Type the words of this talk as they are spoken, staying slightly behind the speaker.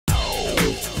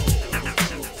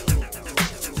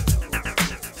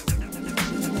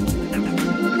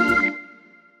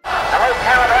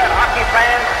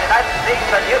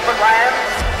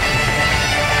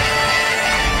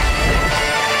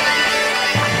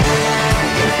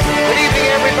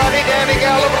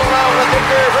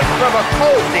delivered from a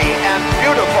cozy and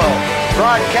beautiful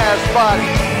broadcast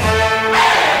body.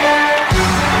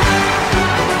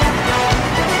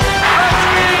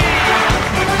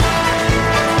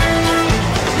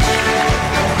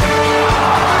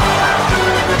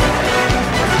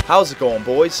 How's it going,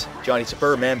 boys? Johnny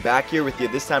Superbman back here with you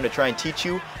this time to try and teach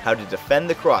you how to defend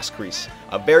the cross crease,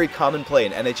 a very common play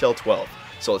in NHL 12.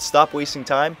 So let's stop wasting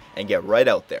time and get right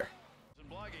out there.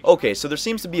 Okay, so there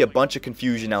seems to be a bunch of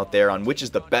confusion out there on which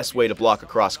is the best way to block a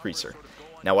cross creaser.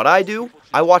 Now what I do,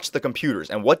 I watch the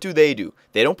computers, and what do? They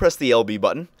don't press the LB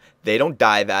button, they don't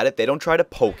dive at it, they don't try to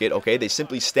poke it, okay? They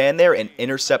simply stand there and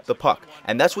intercept the puck,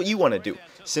 and that's what you want to do.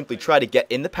 Simply try to get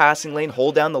in the passing lane,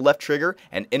 hold down the left trigger,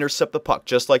 and intercept the puck,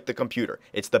 just like the computer.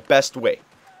 It's the best way.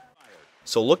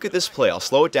 So look at this play. I'll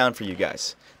slow it down for you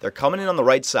guys. They're coming in on the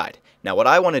right side. Now what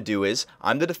I want to do is,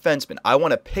 I'm the defenseman. I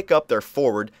want to pick up their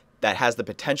forward that has the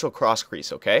potential cross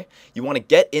crease, okay? You want to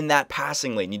get in that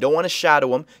passing lane. You don't want to shadow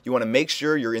them. You want to make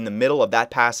sure you're in the middle of that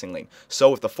passing lane.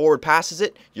 So if the forward passes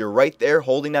it, you're right there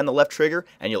holding down the left trigger,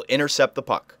 and you'll intercept the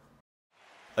puck.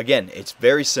 Again, it's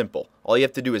very simple. All you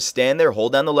have to do is stand there,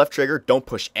 hold down the left trigger, don't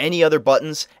push any other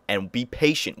buttons, and be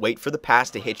patient. Wait for the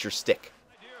pass to hit your stick.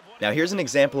 Now here's an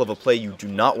example of a play you do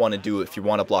not want to do if you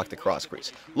want to block the cross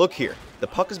crease. Look here, the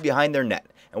puck is behind their net,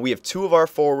 and we have two of our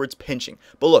forwards pinching.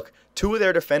 But look, two of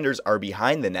their defenders are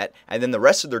behind the net, and then the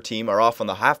rest of their team are off on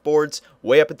the half boards,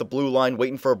 way up at the blue line,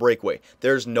 waiting for a breakaway.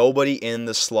 There's nobody in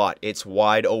the slot. It's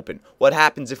wide open. What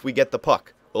happens if we get the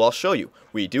puck? Well, I'll show you.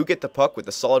 We do get the puck with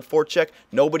a solid forecheck,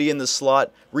 nobody in the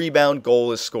slot, rebound,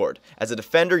 goal is scored. As a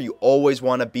defender, you always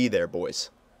want to be there, boys.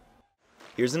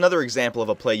 Here's another example of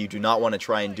a play you do not want to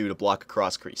try and do to block a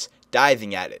cross crease.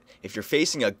 Diving at it. If you're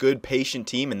facing a good, patient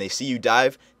team and they see you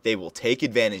dive, they will take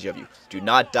advantage of you. Do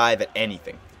not dive at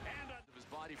anything.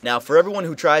 Now, for everyone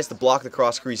who tries to block the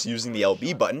cross crease using the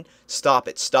LB button, stop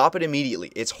it. Stop it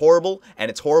immediately. It's horrible, and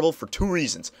it's horrible for two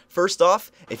reasons. First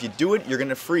off, if you do it, you're going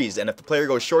to freeze, and if the player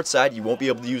goes short side, you won't be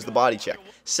able to use the body check.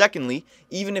 Secondly,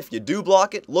 even if you do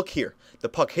block it, look here. The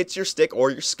puck hits your stick or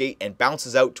your skate and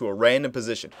bounces out to a random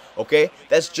position. Okay?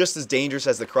 That's just as dangerous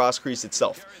as the cross crease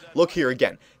itself. Look here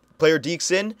again. Player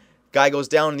dekes in. Guy goes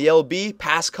down in the LB,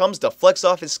 pass comes, deflects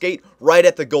off his skate right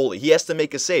at the goalie. He has to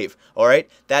make a save, alright?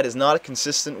 That is not a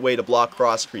consistent way to block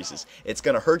cross creases. It's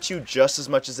going to hurt you just as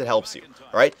much as it helps you,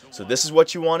 alright? So this is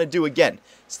what you want to do again.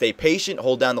 Stay patient,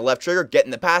 hold down the left trigger, get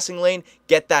in the passing lane,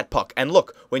 get that puck. And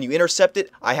look, when you intercept it,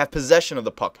 I have possession of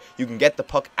the puck. You can get the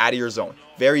puck out of your zone.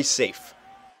 Very safe.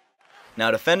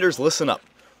 Now defenders, listen up.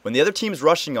 When the other team's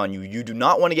rushing on you, you do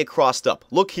not want to get crossed up.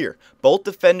 Look here, both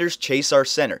defenders chase our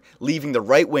center, leaving the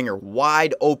right winger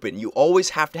wide open. You always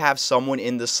have to have someone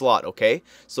in the slot, okay?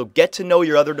 So get to know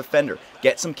your other defender.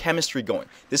 Get some chemistry going.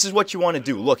 This is what you want to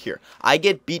do. Look here, I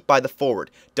get beat by the forward.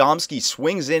 Domsky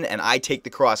swings in and I take the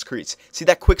cross crease. See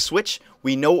that quick switch?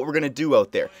 We know what we're going to do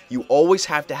out there. You always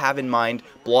have to have in mind,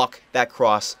 block that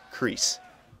cross crease.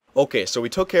 Okay, so we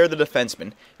took care of the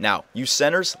defenseman. Now, you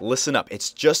centers, listen up.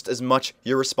 It's just as much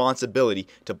your responsibility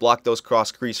to block those cross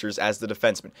creasers as the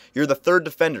defenseman. You're the third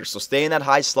defender, so stay in that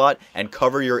high slot and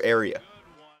cover your area.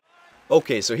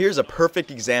 Okay, so here's a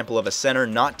perfect example of a center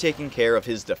not taking care of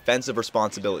his defensive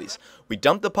responsibilities. We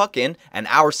dump the puck in, and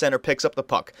our center picks up the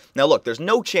puck. Now look, there's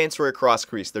no chance for a cross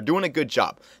crease. They're doing a good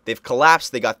job. They've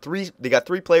collapsed. They got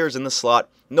three players in the slot.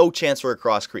 No chance for a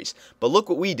cross crease. But look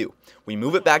what we do. We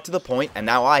move it back to the point, and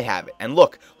now I have it. And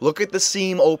look at the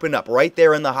seam open up right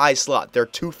there in the high slot. They're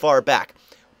too far back.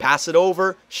 Pass it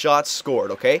over, shots scored,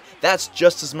 okay? That's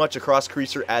just as much a cross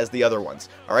creaser as the other ones,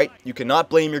 all right? You cannot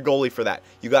blame your goalie for that.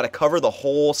 You got to cover the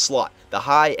whole slot, the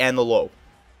high and the low.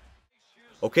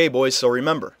 Okay, boys, so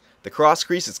remember, the cross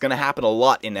crease is going to happen a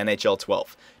lot in NHL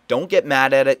 12. Don't get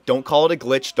mad at it. Don't call it a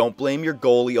glitch. Don't blame your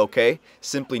goalie, okay?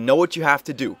 Simply know what you have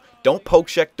to do. Don't poke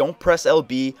check. Don't press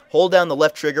LB. Hold down the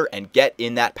left trigger and get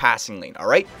in that passing lane, all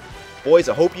right? Boys,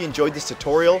 I hope you enjoyed this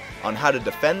tutorial on how to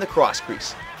defend the cross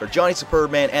crease. For Johnny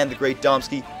Superbman and the great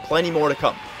Domsky, plenty more to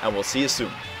come, and we'll see you soon.